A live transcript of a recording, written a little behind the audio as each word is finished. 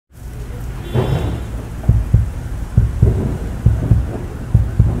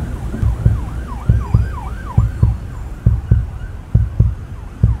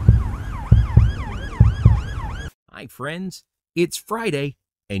Hi, friends. It's Friday,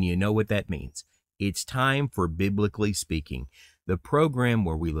 and you know what that means. It's time for Biblically Speaking, the program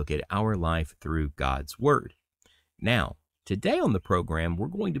where we look at our life through God's Word. Now, today on the program, we're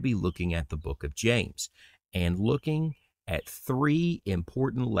going to be looking at the book of James and looking at three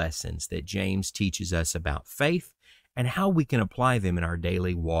important lessons that James teaches us about faith and how we can apply them in our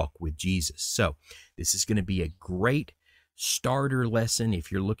daily walk with Jesus. So, this is going to be a great starter lesson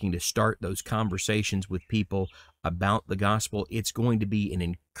if you're looking to start those conversations with people about the gospel. It's going to be an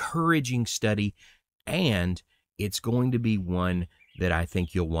encouraging study, and it's going to be one that I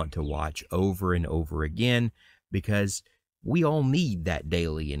think you'll want to watch over and over again, because we all need that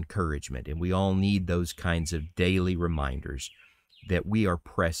daily encouragement, and we all need those kinds of daily reminders that we are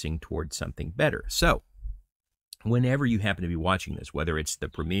pressing towards something better. So, whenever you happen to be watching this, whether it's the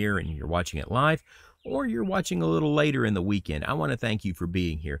premiere and you're watching it live, or you're watching a little later in the weekend, I want to thank you for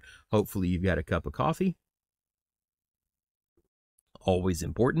being here. Hopefully you've got a cup of coffee. Always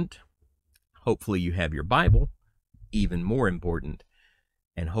important. Hopefully you have your Bible. Even more important.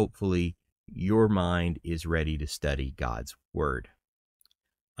 And hopefully your mind is ready to study God's Word.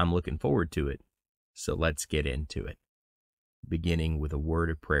 I'm looking forward to it. So let's get into it. Beginning with a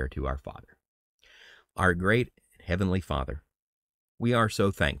word of prayer to our Father. Our great Heavenly Father, we are so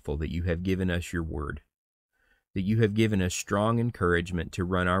thankful that you have given us your word, that you have given us strong encouragement to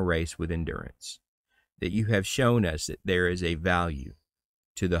run our race with endurance, that you have shown us that there is a value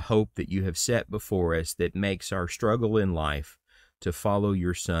to the hope that you have set before us that makes our struggle in life to follow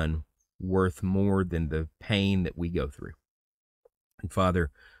your Son worth more than the pain that we go through. And Father,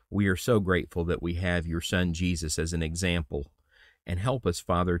 we are so grateful that we have your Son Jesus as an example, and help us,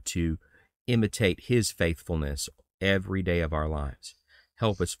 Father, to imitate his faithfulness every day of our lives.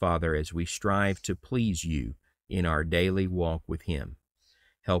 Help us, Father, as we strive to please you in our daily walk with him.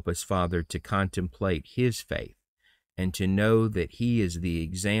 Help us, Father, to contemplate his faith and to know that he is the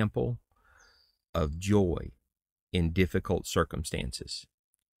example of joy in difficult circumstances.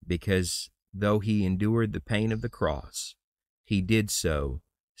 Because though he endured the pain of the cross, he did so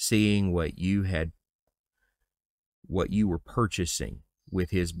seeing what you were purchasing with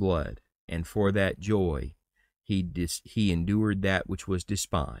his blood. And for that joy, he endured that which was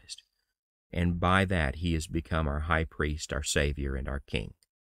despised. And by that, he has become our high priest, our Savior, and our King.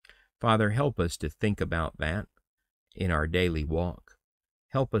 Father, help us to think about that in our daily walk.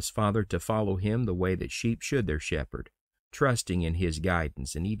 Help us, Father, to follow him the way that sheep should their shepherd, trusting in his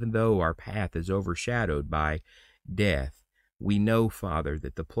guidance. And even though our path is overshadowed by death, we know, Father,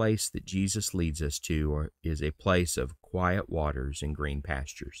 that the place that Jesus leads us to is a place of quiet waters and green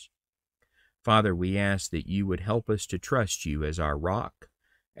pastures. Father, we ask that you would help us to trust you as our rock,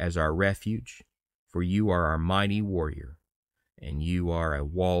 as our refuge, for you are our mighty warrior, and you are a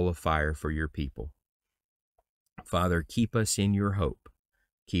wall of fire for your people. Father, keep us in your hope,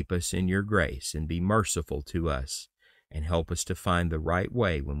 keep us in your grace, and be merciful to us, and help us to find the right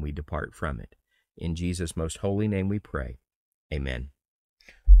way when we depart from it. In Jesus' most holy name we pray. Amen.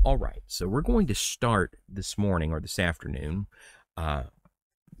 All right, so we're going to start this morning or this afternoon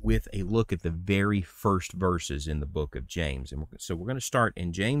with a look at the very first verses in the book of James. And so we're going to start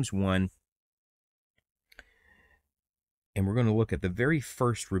in James 1, and we're going to look at the very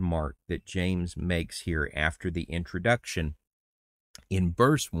first remark that James makes here after the introduction in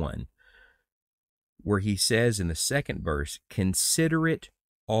verse 1, where he says in the second verse, "Consider it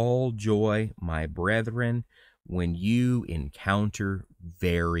all joy, my brethren, when you encounter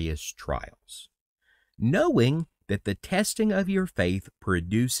various trials, knowing that the testing of your faith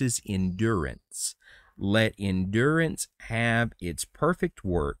produces endurance. Let endurance have its perfect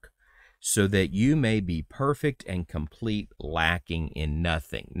work, so that you may be perfect and complete, lacking in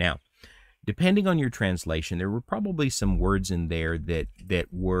nothing." Now, depending on your translation, there were probably some words in there that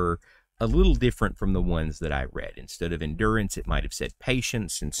were a little different from the ones that I read. Instead of endurance, it might have said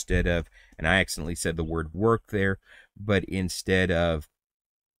patience. Instead of, and I accidentally said the word work there, but instead of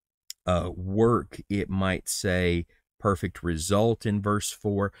work, it might say perfect result in verse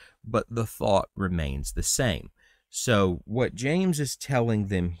 4, but the thought remains the same. So what James is telling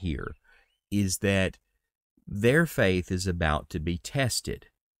them here is that their faith is about to be tested,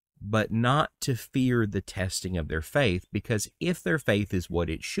 but not to fear the testing of their faith, because if their faith is what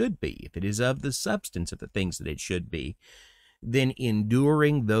it should be, if it is of the substance of the things that it should be, then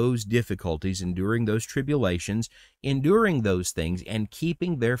enduring those difficulties, enduring those tribulations, enduring those things, and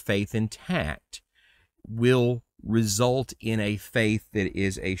keeping their faith intact will result in a faith that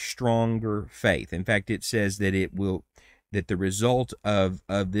is a stronger faith. In fact, it says that that the result of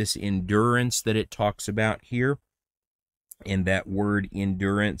this endurance that it talks about here, and that word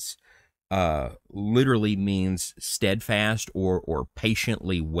endurance literally means steadfast or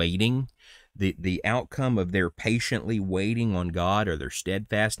patiently waiting. The outcome of their patiently waiting on God, or their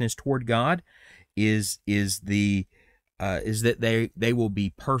steadfastness toward God, is that they will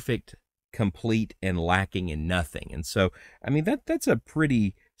be perfect, complete, and lacking in nothing. And so, I mean, that's a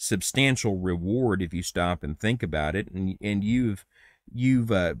pretty substantial reward if you stop and think about it. And you've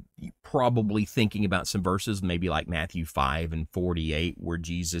probably thinking about some verses, maybe like Matthew 5:48, where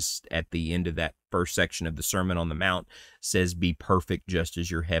Jesus, at the end of that first section of the Sermon on the Mount, says, "Be perfect just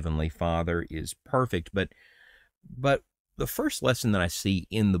as your heavenly Father is perfect." But the first lesson that I see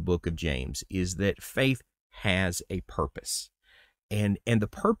in the book of James is that faith has a purpose. And the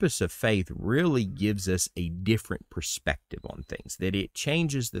purpose of faith really gives us a different perspective on things, that it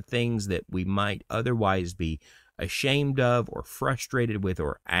changes the things that we might otherwise be ashamed of or frustrated with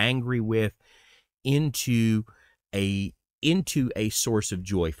or angry with into a source of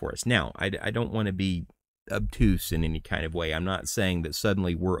joy for us. Now, I don't want to be obtuse in any kind of way. I'm not saying that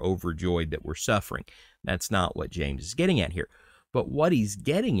suddenly we're overjoyed that we're suffering. That's not what James is getting at here. But what he's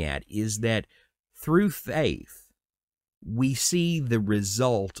getting at is that through faith, we see the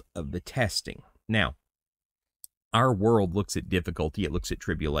result of the testing. Now, our world looks at difficulty, it looks at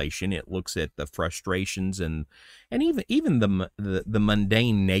tribulation, it looks at the frustrations and even the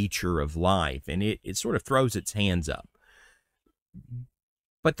mundane nature of life, and it sort of throws its hands up.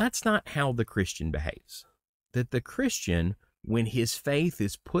 But that's not how the Christian behaves. That the Christian, when his faith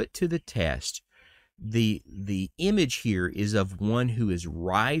is put to the test, the image here is of one who is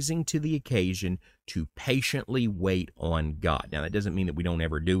rising to the occasion to patiently wait on God. Now, that doesn't mean that we don't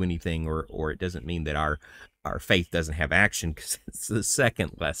ever do anything, or it doesn't mean that our faith doesn't have action, because it's the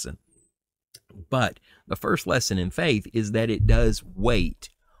second lesson. But the first lesson in faith is that it does wait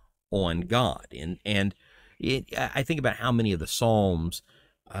on God. And I think about how many of the Psalms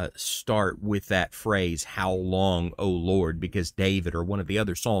start with that phrase, "How long, O Lord?" Because David, or one of the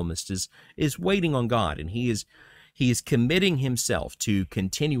other psalmists, is waiting on God, and he is committing himself to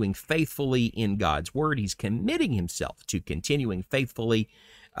continuing faithfully in God's word. He's committing himself to continuing faithfully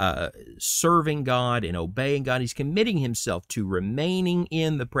serving God and obeying God. He's committing himself to remaining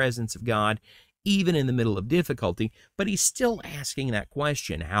in the presence of God, even in the middle of difficulty. But he's still asking that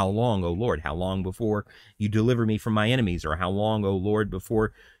question, "How long, O Lord? How long before you deliver me from my enemies? Or how long, O Lord,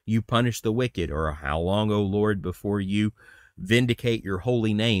 before you punish the wicked? Or how long, O Lord, before you vindicate your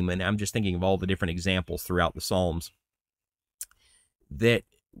holy name?" And I'm just thinking of all the different examples throughout the Psalms. That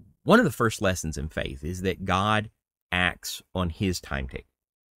one of the first lessons in faith is that God acts on his timetable.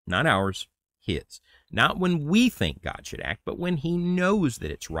 Not ours, his. Not when we think God should act, but when he knows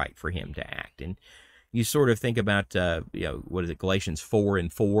that it's right for him to act. And you sort of think about, what is it, Galatians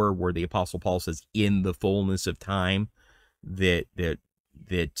 4:4, where the Apostle Paul says, "In the fullness of time,"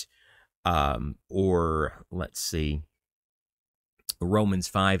 or let's see, Romans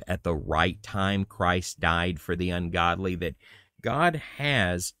 5, "At the right time Christ died for the ungodly," that God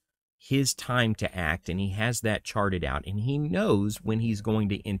has his time to act, and he has that charted out, and he knows when he's going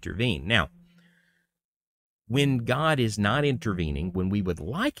to intervene. Now, when God is not intervening, when we would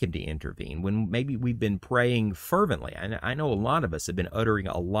like him to intervene, when maybe we've been praying fervently, I know a lot of us have been uttering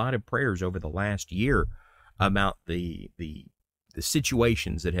a lot of prayers over the last year about the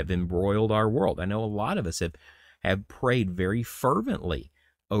situations that have embroiled our world. I know a lot of us have prayed very fervently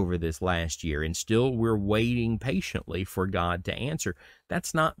over this last year, and still we're waiting patiently for God to answer.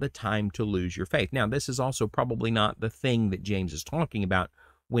 That's not the time to lose your faith. Now, this is also probably not the thing that James is talking about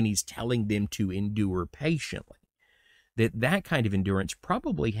when he's telling them to endure patiently. That kind of endurance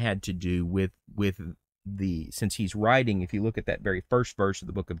probably had to do with since he's writing, if you look at that very first verse of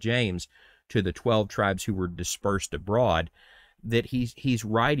the book of James, to the 12 tribes who were dispersed abroad, that he's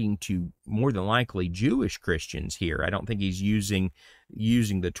writing to more than likely Jewish Christians here. I don't think he's using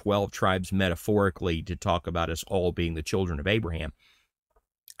the 12 tribes metaphorically to talk about us all being the children of Abraham.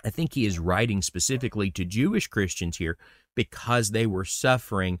 I think he is writing specifically to Jewish Christians here because they were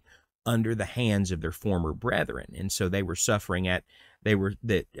suffering under the hands of their former brethren. And so they were suffering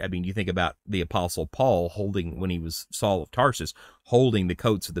you think about the Apostle Paul holding, when he was Saul of Tarsus, holding the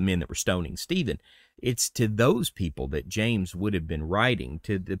coats of the men that were stoning Stephen. It's to those people that James would have been writing,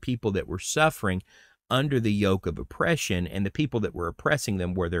 to the people that were suffering under the yoke of oppression, and the people that were oppressing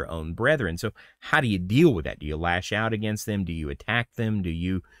them were their own brethren. So how do you deal with that? Do you lash out against them? Do you attack them? Do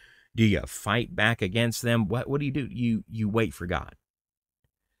you fight back against them? What do? You wait for God.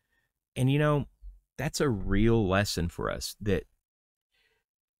 And that's a real lesson for us, that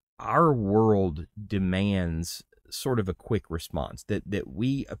our world demands sort of a quick response, that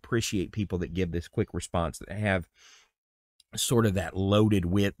we appreciate people that give this quick response, that have sort of that loaded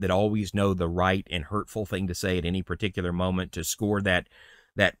wit that always know the right and hurtful thing to say at any particular moment to score that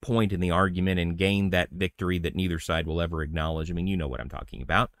point in the argument and gain that victory that neither side will ever acknowledge. I mean, you know what I'm talking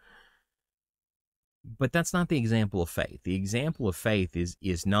about. But that's not the example of faith. The example of faith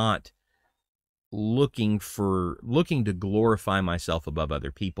is not looking to glorify myself above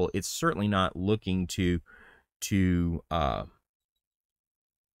other people. It's certainly not looking to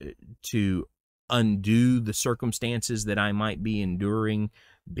undo the circumstances that I might be enduring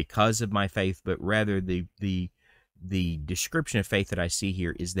because of my faith, but rather the description of faith that I see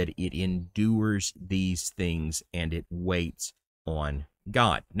here is that it endures these things and it waits on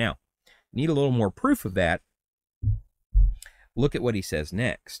God. Now, need a little more proof of that. Look at what he says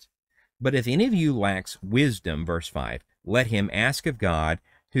next. But if any of you lacks wisdom, verse 5, let him ask of God,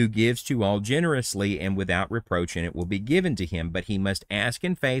 who gives to all generously and without reproach, and it will be given to him. But he must ask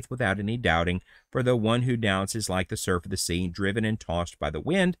in faith without any doubting, for the one who doubts is like the surf of the sea, driven and tossed by the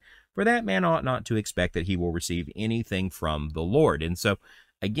wind. For that man ought not to expect that he will receive anything from the Lord. And so,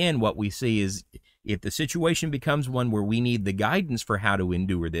 again, what we see is if the situation becomes one where we need the guidance for how to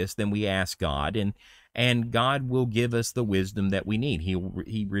endure this, then we ask God, and God will give us the wisdom that we need.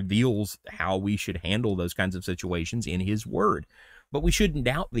 He reveals how we should handle those kinds of situations in his word. But we shouldn't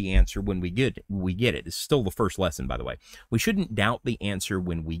doubt the answer when we get it. It's still the first lesson, by the way. We shouldn't doubt the answer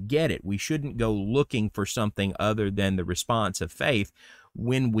when we get it. We shouldn't go looking for something other than the response of faith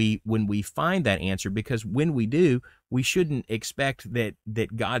when we find that answer, because when we do, we shouldn't expect that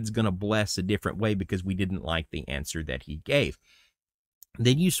God's going to bless a different way because we didn't like the answer that he gave.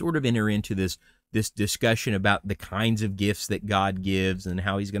 Then you sort of enter into this discussion about the kinds of gifts that God gives and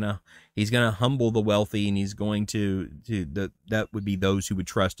how he's gonna humble the wealthy, and he's going that would be those who would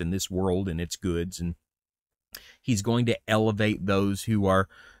trust in this world and its goods, and he's going to elevate those who are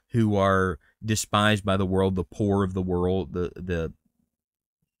despised by the world, the poor of the world,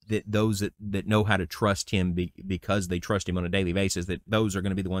 those that know how to trust him because they trust him on a daily basis, that those are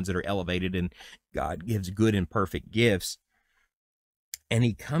going to be the ones that are elevated, and God gives good and perfect gifts. And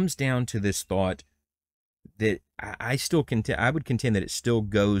he comes down to this thought that I would contend that it still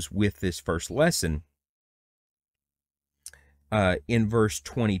goes with this first lesson in verse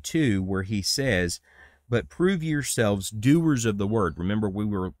 22, where he says, but prove yourselves doers of the word. Remember, when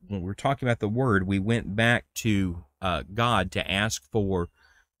we were talking about the word, we went back to God to ask for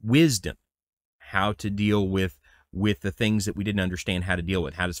wisdom, how to deal with the things that we didn't understand how to deal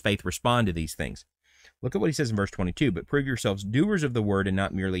with. How does faith respond to these things? Look at what he says in verse 22, but prove yourselves doers of the word and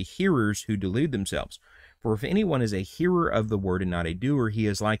not merely hearers who delude themselves. For if anyone is a hearer of the word and not a doer, he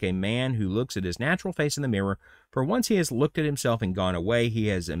is like a man who looks at his natural face in the mirror. For once he has looked at himself and gone away, he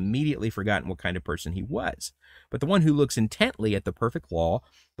has immediately forgotten what kind of person he was. But the one who looks intently at the perfect law,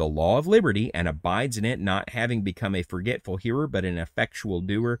 the law of liberty, and abides in it, not having become a forgetful hearer, but an effectual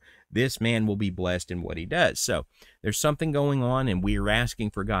doer, this man will be blessed in what he does. So there's something going on, and we are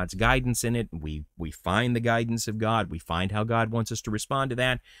asking for God's guidance in it. We find the guidance of God. We find how God wants us to respond to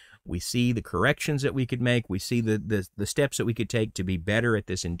that. We see the corrections that we could make. We see the steps that we could take to be better at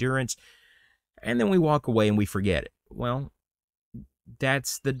this endurance. And then we walk away and we forget it. Well,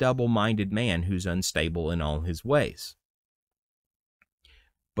 that's the double-minded man who's unstable in all his ways.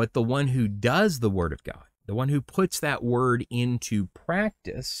 But the one who does the word of God, the one who puts that word into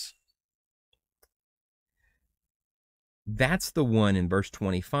practice, that's the one in verse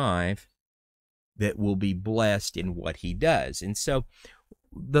 25 that will be blessed in what he does. And so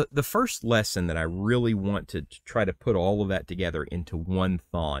the first lesson that I really want to try to put all of that together into one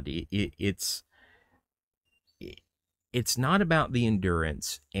thought, it's not about the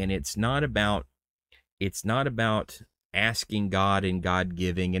endurance, and it's not about asking God and God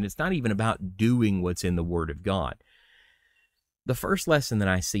giving, and it's not even about doing what's in the Word of God. The first lesson that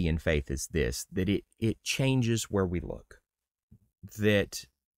I see in faith is this, that it changes where we look. That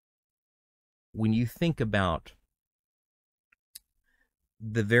when you think about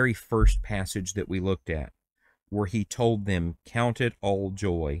the very first passage that we looked at, where he told them, count it all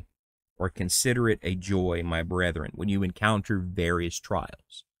joy, or consider it a joy, my brethren, when you encounter various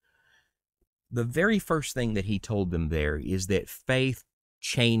trials. The very first thing that he told them there is that faith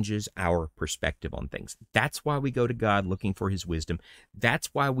changes our perspective on things. That's why we go to God looking for his wisdom. That's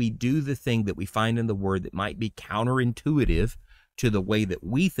why we do the thing that we find in the word that might be counterintuitive to the way that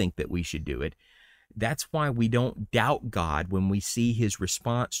we think that we should do it. That's why we don't doubt God when we see his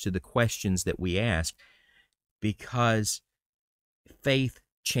response to the questions that we ask, because faith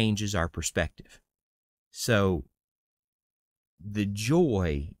changes our perspective. So the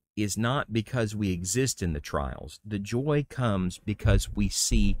joy is not because we exist in the trials. The joy comes because we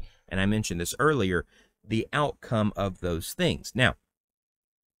see, and I mentioned this earlier, the outcome of those things. Now,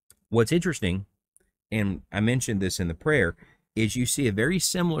 what's interesting, and I mentioned this in the prayer, is you see a very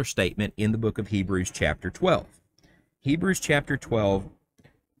similar statement in the book of Hebrews chapter 12. Hebrews chapter 12,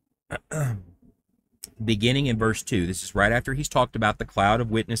 beginning in verse 2. This is right after he's talked about the cloud of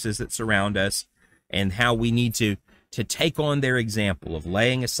witnesses that surround us and how we need to take on their example of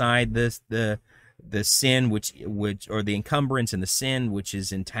laying aside the sin which or the encumbrance and the sin which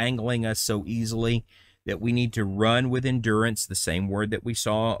is entangling us so easily, that we need to run with endurance, the same word that we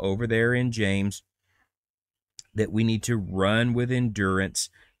saw over there in James, that we need to run with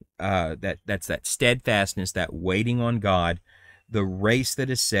endurance, that's that steadfastness, that waiting on God, the race that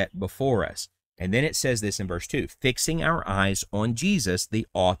is set before us. And then it says this in verse 2, fixing our eyes on Jesus, the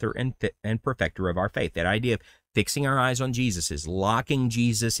author and perfecter of our faith. That idea of fixing our eyes on Jesus is locking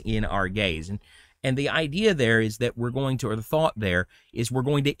Jesus in our gaze. And the idea there is that we're going to, or the thought there is we're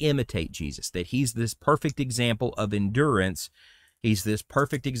going to imitate Jesus, that he's this perfect example of endurance. He's this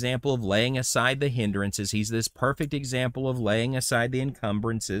perfect example of laying aside the hindrances. He's this perfect example of laying aside the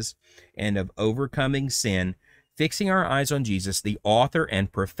encumbrances and of overcoming sin, fixing our eyes on Jesus, the author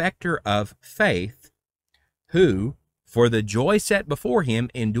and perfecter of faith, who, for the joy set before him,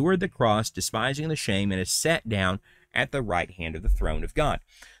 endured the cross, despising the shame, and is set down at the right hand of the throne of God.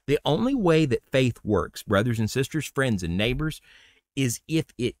 The only way that faith works, brothers and sisters, friends and neighbors, is if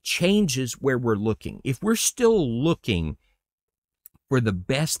it changes where we're looking. If we're still looking for the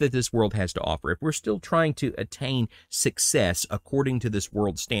best that this world has to offer, if we're still trying to attain success according to this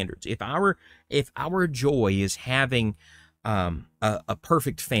world's standards, if our joy is having a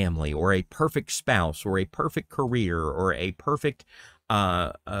perfect family or a perfect spouse or a perfect career or a perfect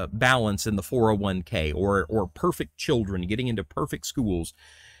balance in the 401k or perfect children getting into perfect schools,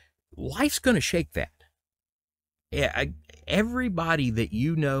 life's going to shake that. Everybody that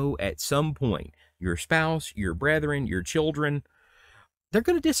you know at some point, your spouse, your brethren, your children, they're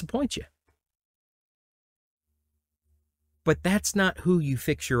going to disappoint you. But that's not who you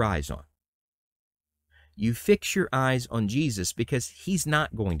fix your eyes on. You fix your eyes on Jesus because he's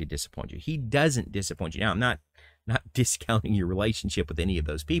not going to disappoint you. He doesn't disappoint you. Now, I'm not discounting your relationship with any of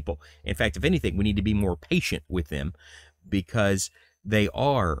those people. In fact, if anything, we need to be more patient with them because they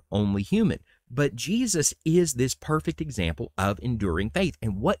are only human. But Jesus is this perfect example of enduring faith.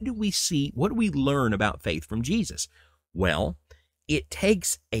 And what do we see? What do we learn about faith from Jesus? Well, it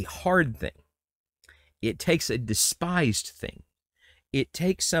takes a hard thing. It takes a despised thing. It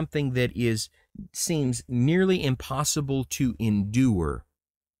takes something that seems nearly impossible to endure,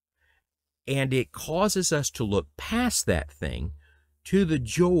 and it causes us to look past that thing to the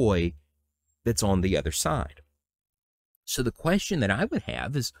joy that's on the other side. So the question that I would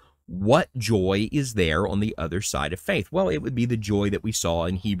have is, what joy is there on the other side of faith? Well, it would be the joy that we saw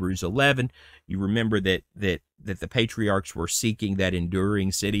in Hebrews 11. You remember that the patriarchs were seeking that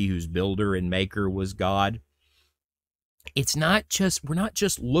enduring city whose builder and maker was God. We're not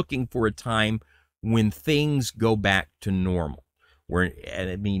just looking for a time when things go back to normal.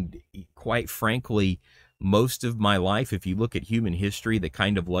 Quite frankly, most of my life, if you look at human history, the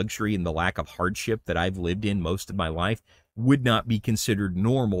kind of luxury and the lack of hardship that I've lived in most of my life would not be considered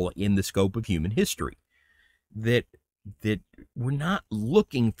normal in the scope of human history. That we're not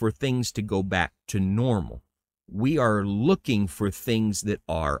looking for things to go back to normal. We are looking for things that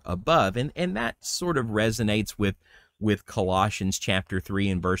are above. And that sort of resonates with Colossians chapter 3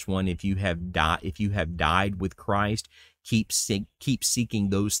 and verse 1. If you have died with Christ, keep seeking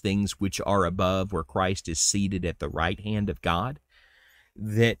those things which are above, where Christ is seated at the right hand of God.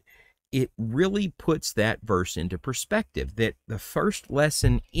 That it really puts that verse into perspective, that the first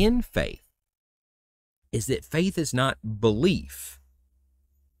lesson in faith is that faith is not belief.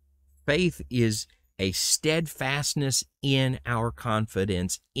 Faith is a steadfastness in our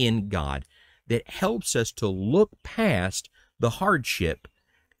confidence in God that helps us to look past the hardship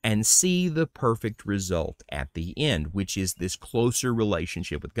and see the perfect result at the end, which is this closer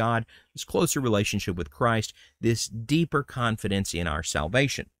relationship with God, this closer relationship with Christ, this deeper confidence in our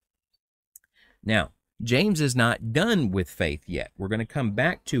salvation. Now, James is not done with faith yet. We're going to come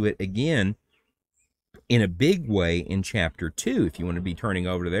back to it again in a big way in chapter 2. If you want to be turning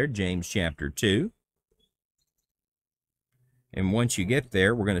over to there, James chapter 2. And once you get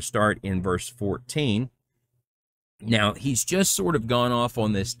there, we're going to start in verse 14. Now, he's just sort of gone off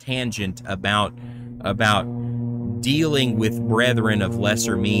on this tangent about dealing with brethren of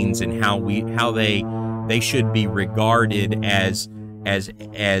lesser means and how they should be regarded as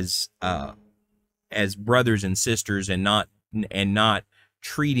brothers and sisters, and not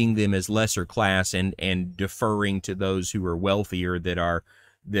treating them as lesser class and deferring to those who are wealthier, that are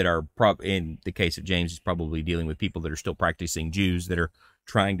that are, in the case of James, is probably dealing with people that are still practicing Jews that are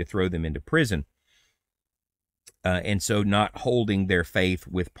trying to throw them into prison. And so not holding their faith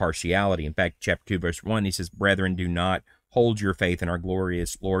with partiality. In fact, chapter 2, verse 1, he says, "Brethren, do not hold your faith in our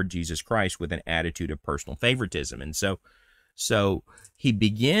glorious Lord Jesus Christ with an attitude of personal favoritism." And so he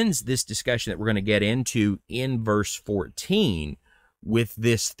begins this discussion that we're going to get into in verse 14 with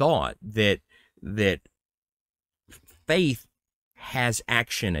this thought that faith has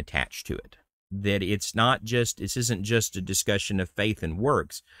action attached to it. That this isn't just a discussion of faith and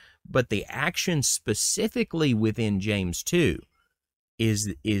works, but the action specifically within James 2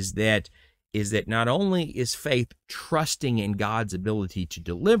 is that not only is faith trusting in God's ability to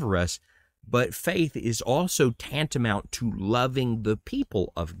deliver us, but faith is also tantamount to loving the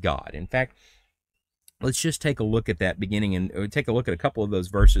people of God. In fact, let's just take a look at that beginning and take a look at a couple of those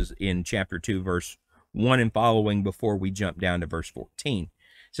verses in chapter 2, verse 1 and following before we jump down to verse 14. It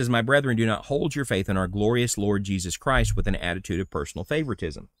says, "My brethren, do not hold your faith in our glorious Lord Jesus Christ with an attitude of personal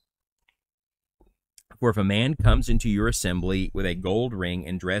favoritism. For if a man comes into your assembly with a gold ring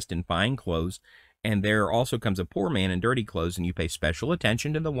and dressed in fine clothes, and there also comes a poor man in dirty clothes, and you pay special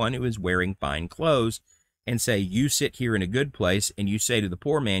attention to the one who is wearing fine clothes, and say, 'You sit here in a good place,' and you say to the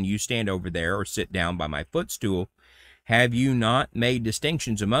poor man, 'You stand over there, or sit down by my footstool,' have you not made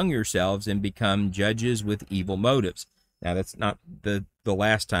distinctions among yourselves and become judges with evil motives?" Now, that's not the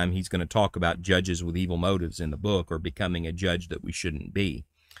last time he's going to talk about judges with evil motives in the book, or becoming a judge that we shouldn't be.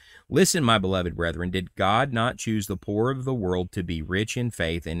 "Listen, my beloved brethren, did God not choose the poor of the world to be rich in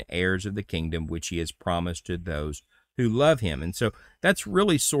faith and heirs of the kingdom which he has promised to those who love him?" And so that's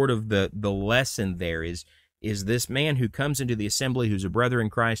really sort of the lesson there is this man who comes into the assembly who's a brother in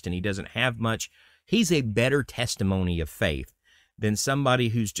Christ and he doesn't have much. He's a better testimony of faith than somebody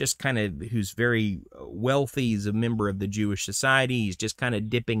who's just who's very wealthy. He's a member of the Jewish society. He's just kind of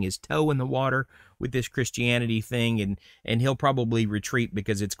dipping his toe in the water with this Christianity thing, and he'll probably retreat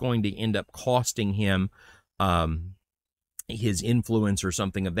because it's going to end up costing him his influence or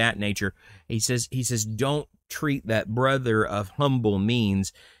something of that nature. He says, don't treat that brother of humble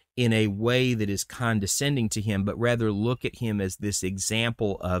means in a way that is condescending to him, but rather look at him as this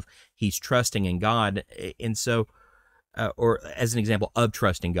example of he's trusting in God. And so, or as an example of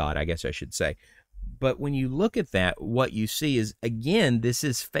trusting God, I guess I should say. But when you look at that, what you see is, again,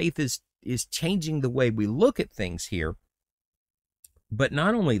 faith is changing the way we look at things here. But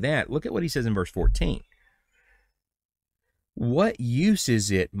not only that, look at what he says in verse 14. "What use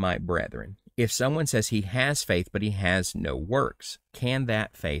is it, my brethren, if someone says he has faith, but he has no works? Can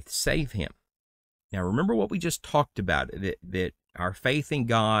that faith save him?" Now, remember what we just talked about, that our faith in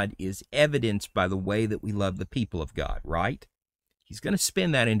God is evidenced by the way that we love the people of God, right? He's going to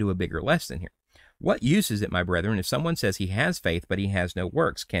spin that into a bigger lesson here. "What use is it, my brethren, if someone says he has faith, but he has no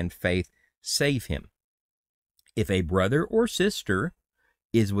works? Can faith save him? If a brother or sister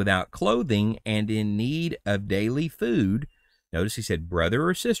is without clothing and in need of daily food," notice he said brother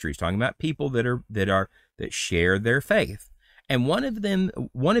or sister. He's talking about people that share their faith. "And one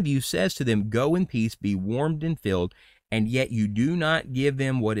of you says to them, 'Go in peace, be warmed and filled,' and yet you do not give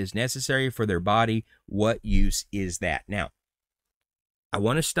them what is necessary for their body, what use is that?" Now, I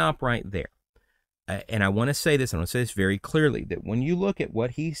want to stop right there. And I want to say this, I want to say this very clearly, that when you look at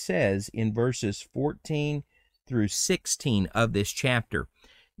what he says in verses 14 through 16 of this chapter,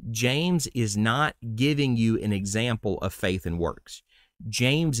 James is not giving you an example of faith and works.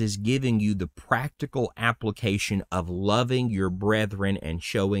 James is giving you the practical application of loving your brethren and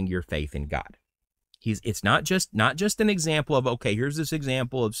showing your faith in God. It's not just an example of, okay, here's this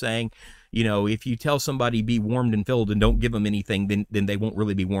example of saying, if you tell somebody be warmed and filled and don't give them anything, then they won't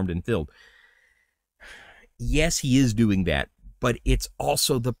really be warmed and filled. Yes, he is doing that, but it's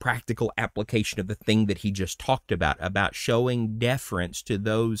also the practical application of the thing that he just talked about showing deference to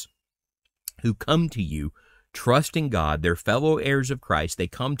those who come to you trusting God. They're fellow heirs of Christ. They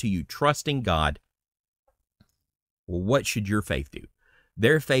come to you trusting God. Well, what should your faith do?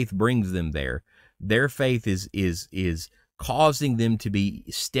 Their faith brings them there. Their faith is causing them to be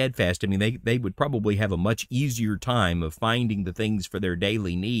steadfast. I mean, they would probably have a much easier time of finding the things for their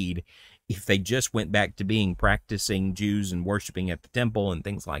daily need if they just went back to being practicing Jews and worshiping at the temple and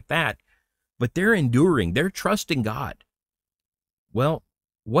things like that. But they're enduring. They're trusting God. Well,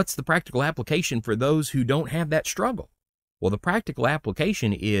 what's the practical application for those who don't have that struggle? Well, the practical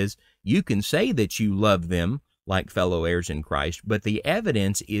application is you can say that you love them like fellow heirs in Christ, but the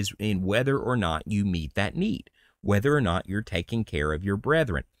evidence is in whether or not you meet that need, whether or not you're taking care of your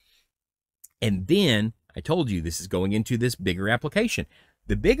brethren. And then, I told you this is going into this bigger application.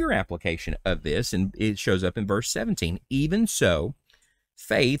 The bigger application of this, and it shows up in verse 17, "Even so,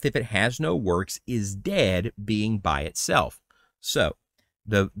 faith, if it has no works, is dead, being by itself. So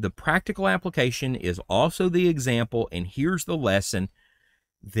the practical application is also the example, and here's the lesson,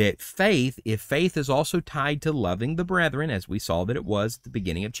 that faith, if faith is also tied to loving the brethren, as we saw that it was at the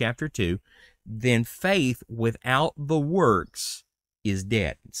beginning of chapter 2, then faith without the works is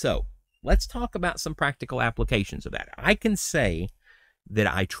dead. So let's talk about some practical applications of that. I can say that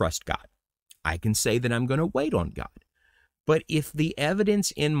I trust God. I can say that I'm going to wait on God. But if the evidence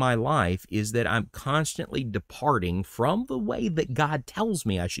in my life is that I'm constantly departing from the way that God tells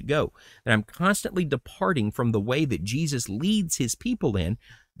me I should go, that I'm constantly departing from the way that Jesus leads his people in,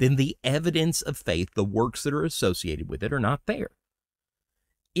 then the evidence of faith, the works that are associated with it, are not there.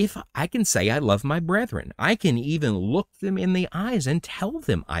 If I can say I love my brethren, I can even look them in the eyes and tell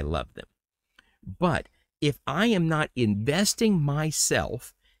them I love them. But if I am not investing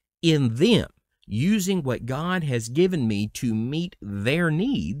myself in them, using what God has given me to meet their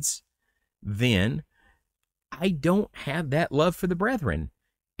needs, then I don't have that love for the brethren.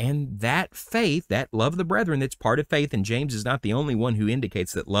 And that faith, that love of the brethren, that's part of faith, and James is not the only one who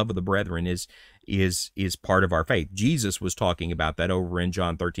indicates that love of the brethren is part of our faith. Jesus was talking about that over in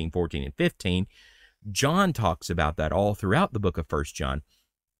John 13, 14, and 15. John talks about that all throughout the book of 1 John.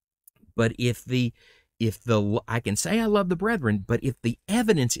 But if I can say I love the brethren, but if the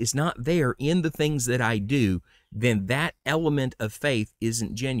evidence is not there in the things that I do, then that element of faith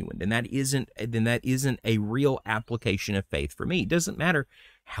isn't genuine, and that isn't a real application of faith for me. It doesn't matter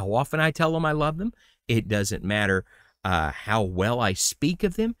how often I tell them I love them. It doesn't matter how well I speak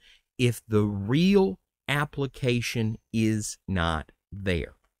of them, if the real application is not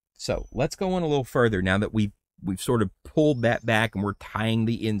there. So let's go on a little further now that we've sort of pulled that back and we're tying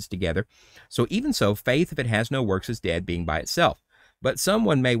the ends together. So even so, faith, if it has no works, is dead, being by itself. But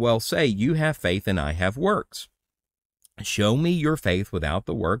someone may well say, you have faith and I have works. Show me your faith without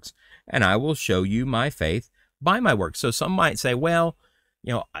the works, and I will show you my faith by my works. So some might say, well,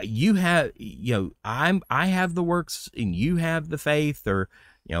 I have the works and you have the faith, or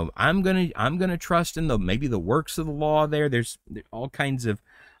I'm gonna trust in maybe the works of the law. There's all kinds of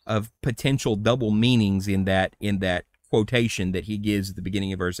potential double meanings in that quotation that he gives at the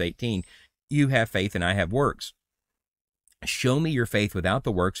beginning of verse 18. You have faith and I have works. Show me your faith without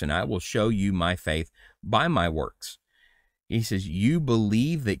the works, and I will show you my faith by my works. He says, you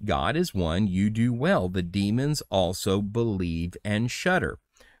believe that God is one, you do well. The demons also believe and shudder.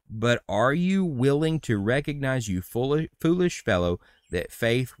 But are you willing to recognize, you foolish fellow, that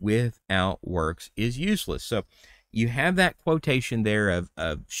faith without works is useless? So you have that quotation there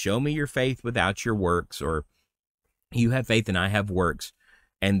of show me your faith without your works, or you have faith and I have works.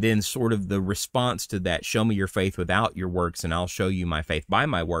 And then sort of the response to that, show me your faith without your works, and I'll show you my faith by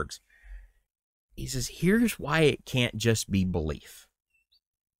my works. He says, here's why it can't just be belief.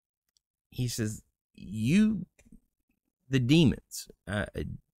 He says, the demons,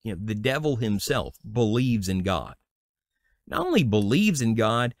 the devil himself believes in God. Not only believes in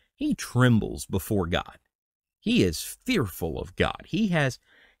God, he trembles before God. He is fearful of God. He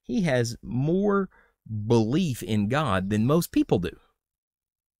has more belief in God than most people do.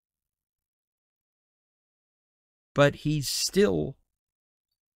 But he's still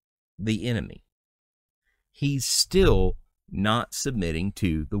the enemy. He's still not submitting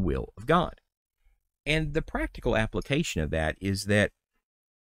to the will of God. And the practical application of that is that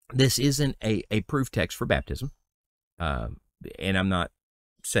this isn't a proof text for baptism. And I'm not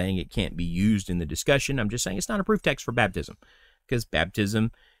saying it can't be used in the discussion. I'm just saying it's not a proof text for baptism, because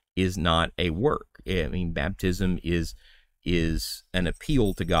baptism is not a work. I mean, baptism is an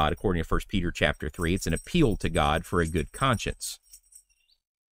appeal to God, according to 1 Peter chapter 3. It's an appeal to God for a good conscience.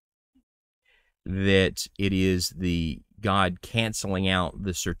 That it is the God canceling out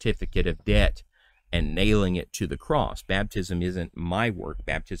the certificate of debt and nailing it to the cross. Baptism isn't my work.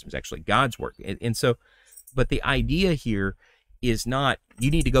 Baptism is actually God's work. And so, but the idea here is not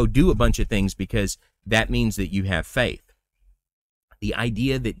you need to go do a bunch of things because that means that you have faith. The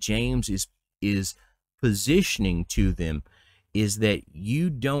idea that James is positioning to them is that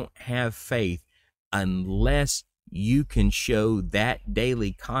you don't have faith unless you can show that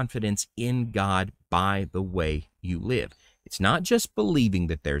daily confidence in God by the way you live. It's not just believing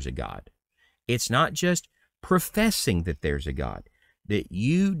that there's a God. It's not just professing that there's a God. That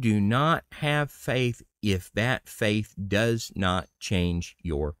you do not have faith if that faith does not change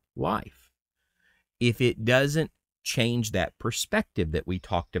your life. If it doesn't change that perspective that we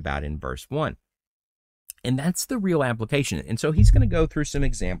talked about in verse 1. And that's the real application. And so he's going to go through some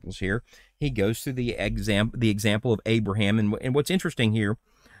examples here. He goes through the example of Abraham. And what's interesting here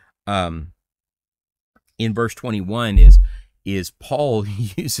in verse 21 is Paul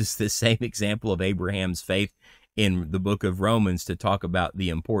uses the same example of Abraham's faith in the book of Romans to talk about the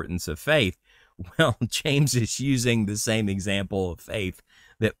importance of faith. Well, James is using the same example of faith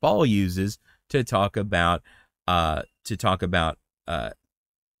that Paul uses to talk about that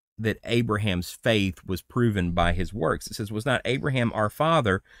Abraham's faith was proven by his works. It says, "Was not Abraham our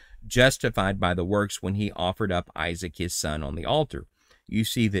father justified by the works when he offered up Isaac his son on the altar?" You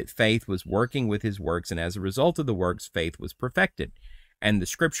see that faith was working with his works, and as a result of the works, faith was perfected. And the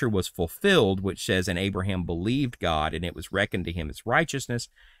scripture was fulfilled, which says, "And Abraham believed God, and it was reckoned to him as righteousness,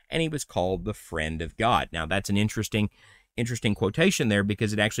 and he was called the friend of God." Now, that's an interesting quotation there,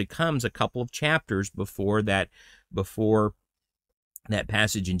 because it actually comes a couple of chapters before that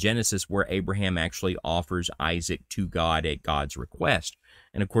passage in Genesis where Abraham actually offers Isaac to God at God's request.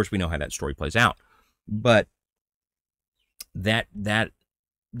 And of course, we know how that story plays out. But that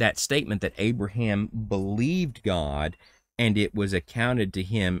statement that Abraham believed God and it was accounted to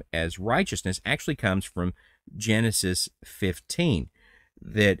him as righteousness actually comes from Genesis 15.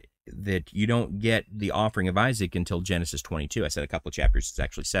 That you don't get the offering of Isaac until Genesis 22. I said a couple of chapters. It's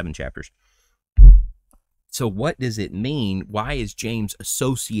actually 7 chapters. So what does it mean? Why is James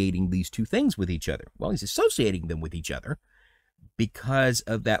associating these two things with each other? Well, he's associating them with each other because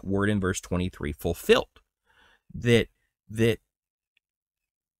of that word in verse 23, fulfilled. That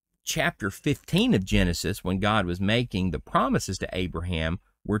chapter 15 of Genesis, when God was making the promises to Abraham,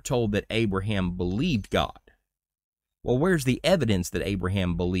 we're told that Abraham believed God. Well, where's the evidence that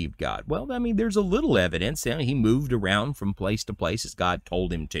Abraham believed God? Well, I mean, there's a little evidence. He moved around from place to place as God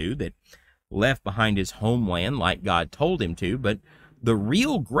told him to, that left behind his homeland like God told him to. But the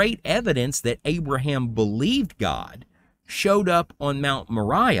real great evidence that Abraham believed God showed up on Mount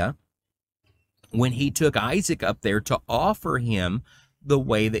Moriah when he took Isaac up there to offer him the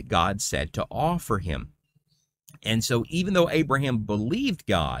way that God said to offer him. And so even though Abraham believed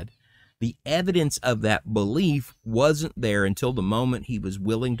God, the evidence of that belief wasn't there until the moment he was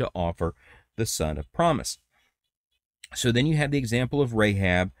willing to offer the son of promise. So then you have the example of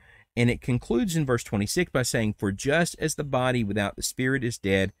Rahab, and it concludes in verse 26 by saying, "For just as the body without the spirit is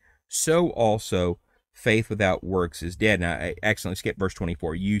dead, so also faith without works is dead." Now, I accidentally skipped verse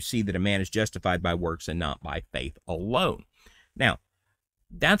 24. You see that a man is justified by works and not by faith alone. Now,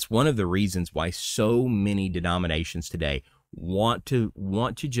 that's one of the reasons why so many denominations today want to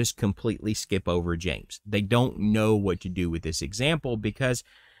just completely skip over James. They don't know what to do with this example because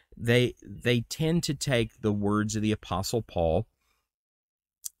they tend to take the words of the Apostle Paul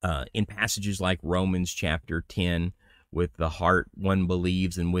in passages like Romans chapter 10, with the heart one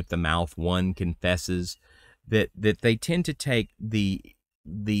believes and with the mouth one confesses, that they tend to take the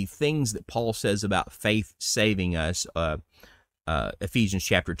things that Paul says about faith saving us. Ephesians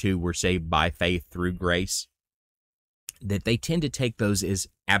chapter 2, we're saved by faith through grace, that they tend to take those as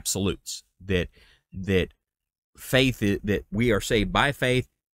absolutes, that faith, that we are saved by faith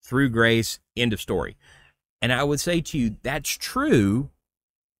through grace, end of story. And I would say to you, that's true,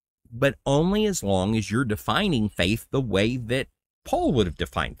 but only as long as you're defining faith the way that Paul would have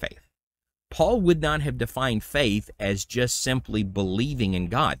defined faith. Paul would not have defined faith as just simply believing in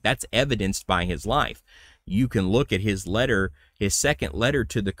God. That's evidenced by his life. You can look at his letter, his second letter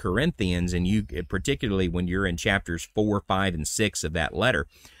to the Corinthians, and you, particularly when you're in chapters 4, 5, and 6 of that letter,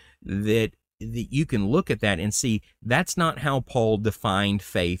 that you can look at that and see that's not how Paul defined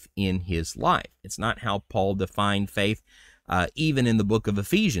faith in his life. It's not how Paul defined faith even in the book of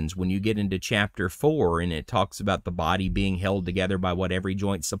Ephesians. When you get into chapter 4 and it talks about the body being held together by what every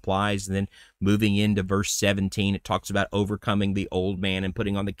joint supplies, and then moving into verse 17, it talks about overcoming the old man and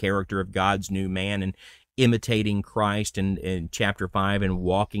putting on the character of God's new man, and imitating Christ in chapter 5, and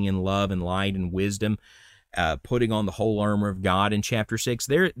walking in love and light and wisdom, putting on the whole armor of God in chapter 6.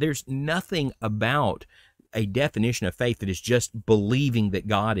 There's nothing about a definition of faith that is just believing that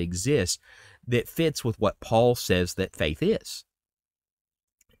God exists that fits with what Paul says that faith is.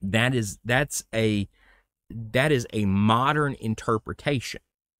 That is a modern interpretation.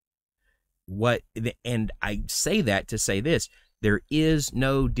 And I say that to say this: there is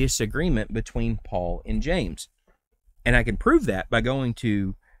no disagreement between Paul and James. And I can prove that by going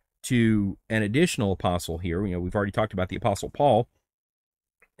to an additional apostle here. You know, we've already talked about the Apostle Paul,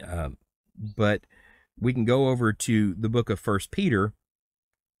 but we can go over to the book of 1 Peter,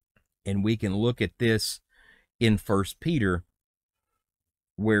 and we can look at this in 1 Peter,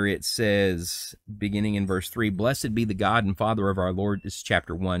 where it says, beginning in verse 3, "Blessed be the God and Father of our Lord," this is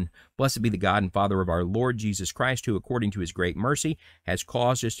chapter 1, "Blessed be the God and Father of our Lord Jesus Christ, who according to his great mercy has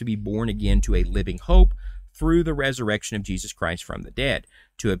caused us to be born again to a living hope through the resurrection of Jesus Christ from the dead,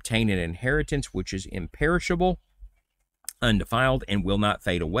 to obtain an inheritance which is imperishable, undefiled, and will not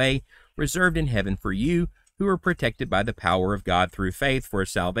fade away, reserved in heaven for you, who are protected by the power of God through faith for a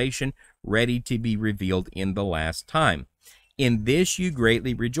salvation ready to be revealed in the last time. In this you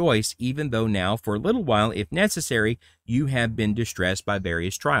greatly rejoice, even though now for a little while, if necessary, you have been distressed by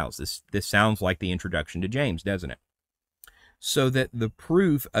various trials. This sounds like the introduction to James, doesn't it? So that the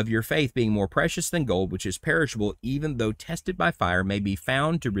proof of your faith, being more precious than gold, which is perishable, even though tested by fire, may be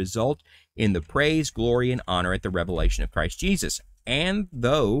found to result in the praise, glory, and honor at the revelation of Christ Jesus. And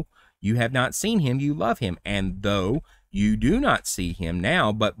though you have not seen him, you love him. And though you do not see him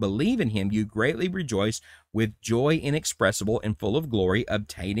now, but believe in him, you greatly rejoice with joy inexpressible and full of glory,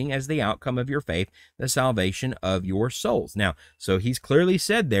 obtaining as the outcome of your faith the salvation of your souls. Now, so he's clearly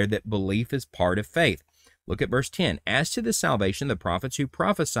said there that belief is part of faith. Look at verse 10. As to the salvation, the prophets who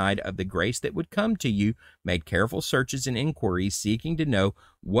prophesied of the grace that would come to you made careful searches and inquiries, seeking to know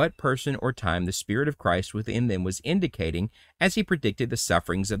what person or time the Spirit of Christ within them was indicating as he predicted the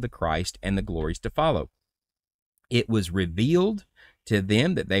sufferings of the Christ and the glories to follow. It was revealed to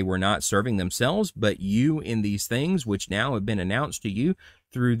them that they were not serving themselves, but you in these things which now have been announced to you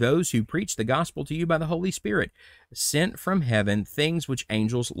through those who preach the gospel to you by the Holy Spirit, sent from heaven, things which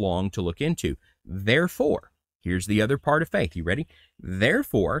angels long to look into. Therefore, here's the other part of faith. You ready?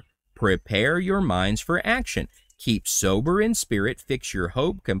 Therefore, prepare your minds for action. Keep sober in spirit. Fix your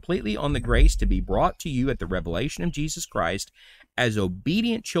hope completely on the grace to be brought to you at the revelation of Jesus Christ. As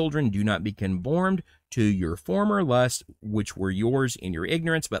obedient children, do not be conformed to your former lusts, which were yours in your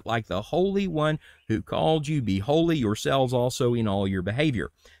ignorance, but like the Holy One who called you, be holy yourselves also in all your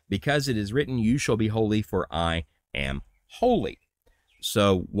behavior. Because it is written, you shall be holy, for I am holy.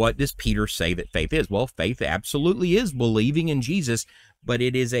 So what does Peter say that faith is? Well, faith absolutely is believing in Jesus, but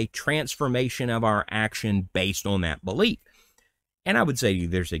it is a transformation of our action based on that belief. And I would say to you,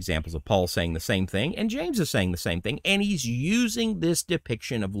 there's examples of Paul saying the same thing, and James is saying the same thing, and he's using this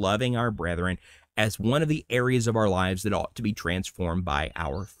depiction of loving our brethren as one of the areas of our lives that ought to be transformed by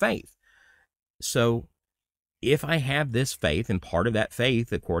our faith. So if I have this faith, and part of that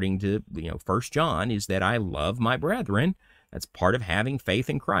faith, according to 1 John, is that I love my brethren, that's part of having faith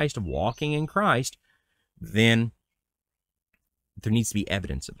in Christ, of walking in Christ, then there needs to be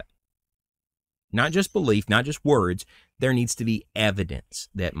evidence of that. Not just belief, not just words. There needs to be evidence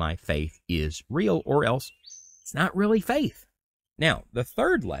that my faith is real, or else it's not really faith. Now, the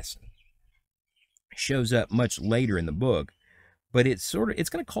third lesson shows up much later in the book, but it's going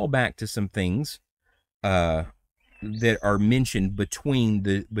to call back to some things that are mentioned between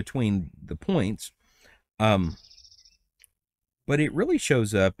the points. But it really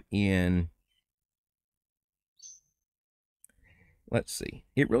shows up in, let's see,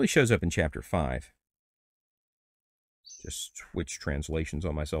 it really shows up in chapter 5. Just switch translations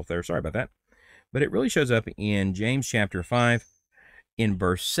on myself there. Sorry about that. But it really shows up in James chapter 5 in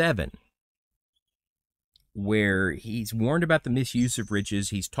verse 7, where he's warned about the misuse of riches.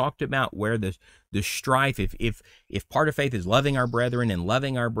 He's talked about where the strife, if part of faith is loving our brethren, and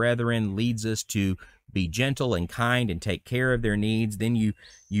loving our brethren leads us to be gentle and kind and take care of their needs, then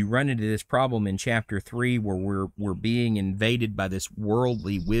you run into this problem in chapter 3 where we're being invaded by this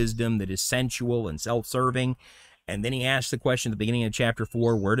worldly wisdom that is sensual and self-serving. And then he asks the question at the beginning of chapter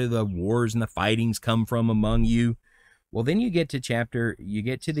 4, where do the wars and the fightings come from among you? Well, then you get to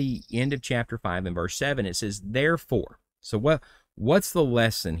the end of chapter 5 and verse 7. It says, therefore. So what's the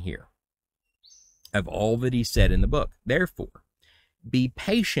lesson here of all that he said in the book? Therefore, be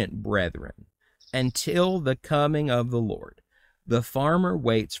patient, brethren, until the coming of the Lord. The farmer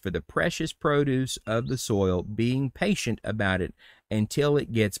waits for the precious produce of the soil, being patient about it until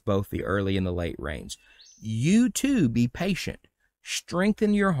it gets both the early and the late rains. You too be patient.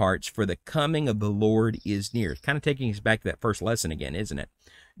 Strengthen your hearts, for the coming of the Lord is near. It's kind of taking us back to that first lesson again, isn't it?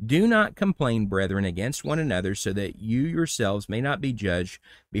 Do not complain, brethren, against one another, so that you yourselves may not be judged.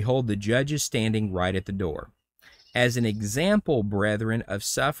 Behold, the judge is standing right at the door. As an example, brethren, of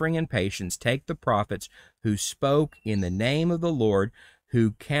suffering and patience, take the prophets who spoke in the name of the Lord,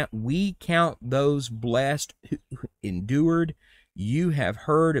 we count those blessed who endured. You have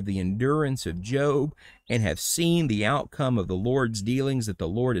heard of the endurance of Job, and have seen the outcome of the Lord's dealings, that the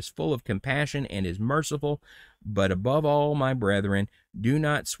Lord is full of compassion and is merciful. But above all, my brethren, do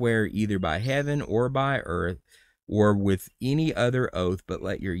not swear either by heaven or by earth, or with any other oath, but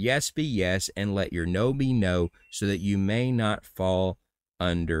let your yes be yes, and let your no be no, so that you may not fall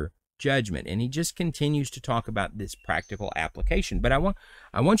under judgment. And he just continues to talk about this practical application. But I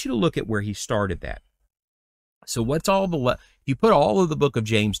want you to look at where he started that. So what's if you put all of the book of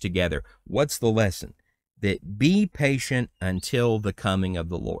James together, what's the lesson? That be patient until the coming of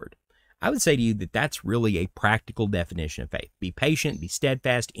the Lord. I would say to you that that's really a practical definition of faith. Be patient, be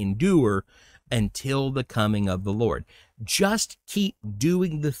steadfast, endure until the coming of the Lord. Just keep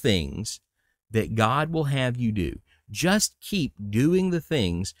doing the things that God will have you do. Just keep doing the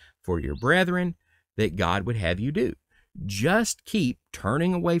things for your brethren that God would have you do. Just keep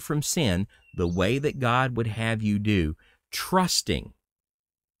turning away from sin the way that God would have you do, trusting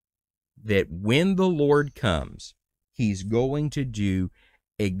that when the Lord comes, He's going to do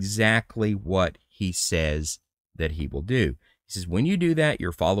exactly what He says that He will do. He says, when you do that,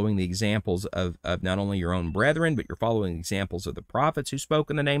 you're following the examples of not only your own brethren, but you're following the examples of the prophets who spoke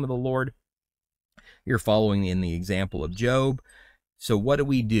in the name of the Lord. You're following in the example of Job. So what do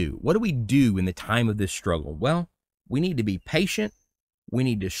we do? What do we do in the time of this struggle? Well, we need to be patient. We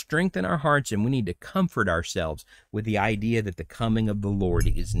need to strengthen our hearts, and we need to comfort ourselves with the idea that the coming of the Lord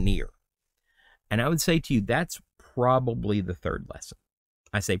is near. And I would say to you, that's probably the third lesson.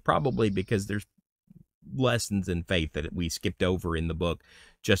 I say probably because there's lessons in faith that we skipped over in the book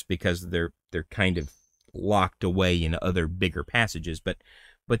just because they're kind of locked away in other bigger passages. But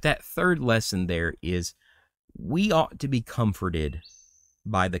that third lesson there is we ought to be comforted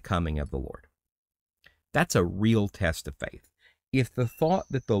by the coming of the Lord. That's a real test of faith. If the thought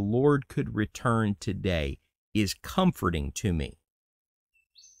that the Lord could return today is comforting to me,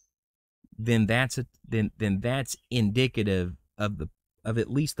 then that's indicative of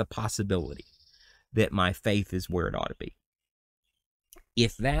at least the possibility that my faith is where it ought to be.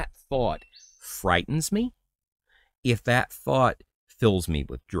 If that thought frightens me, if that thought fills me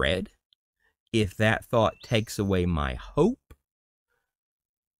with dread, if that thought takes away my hope,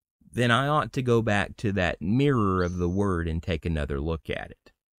 then I ought to go back to that mirror of the Word and take another look at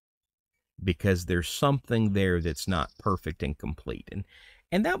it. Because there's something there that's not perfect and complete.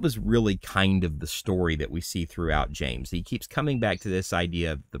 And that was really kind of the story that we see throughout James. He keeps coming back to this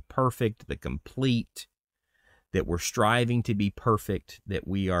idea of the perfect, the complete, that we're striving to be perfect, that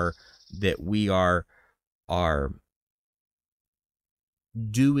we are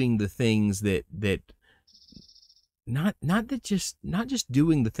doing the things that not just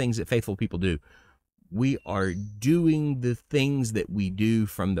doing the things that faithful people do. We are doing the things that we do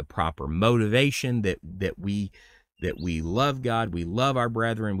from the proper motivation, that we love God, we love our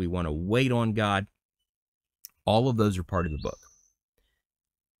brethren, we want to wait on God. All of those are part of the book.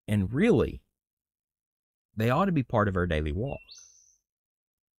 And really, they ought to be part of our daily walk.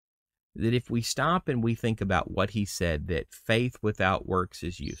 That if we stop and we think about what he said, that faith without works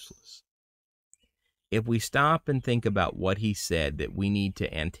is useless. If we stop and think about what he said, that we need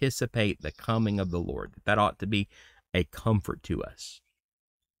to anticipate the coming of the Lord, that ought to be a comfort to us.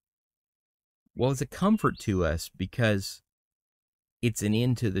 Well, it's a comfort to us because it's an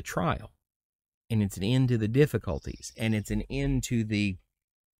end to the trial, and it's an end to the difficulties, and it's an end to the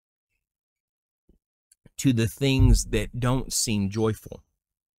things that don't seem joyful.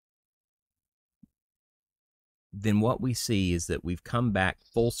 Then what we see is that we've come back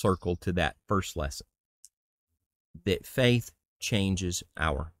full circle to that first lesson, that faith changes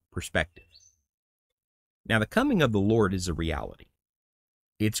our perspective. Now, the coming of the Lord is a reality.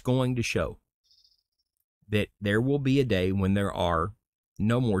 It's going to show that there will be a day when there are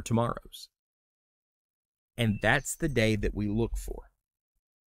no more tomorrows. And that's the day that we look for,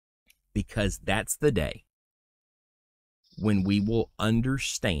 because that's the day when we will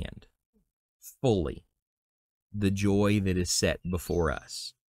understand fully the joy that is set before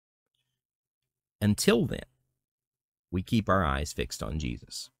us. Until then, we keep our eyes fixed on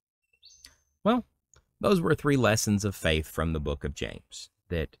Jesus. Well, those were 3 lessons of faith from the book of James,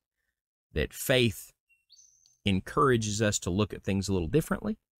 that faith encourages us to look at things a little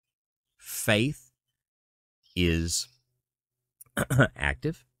differently. Faith is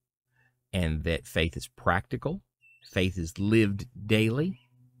active, and that faith is practical. Faith is lived daily,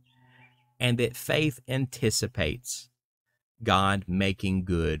 and that faith anticipates God making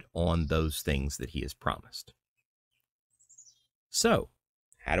good on those things that he has promised. So,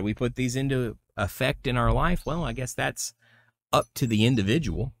 how do we put these into effect in our life? Well, I guess that's up to the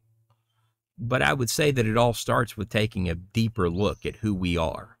individual. But I would say that it all starts with taking a deeper look at who we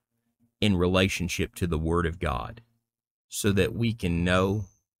are in relationship to the Word of God, so that we can know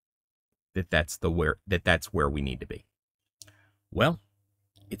that that's where we need to be. Well,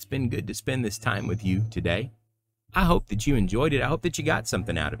 it's been good to spend this time with you today. I hope that you enjoyed it. I hope that you got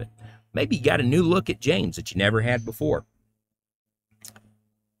something out of it. Maybe you got a new look at James that you never had before.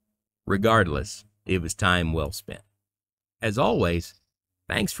 Regardless, it was time well spent. As always,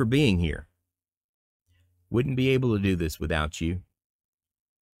 thanks for being here. Wouldn't be able to do this without you.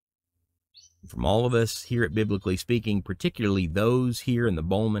 From all of us here at Biblically Speaking, particularly those here in the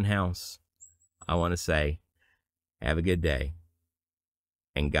Bowman house, I want to say, have a good day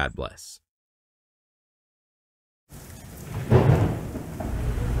and God bless.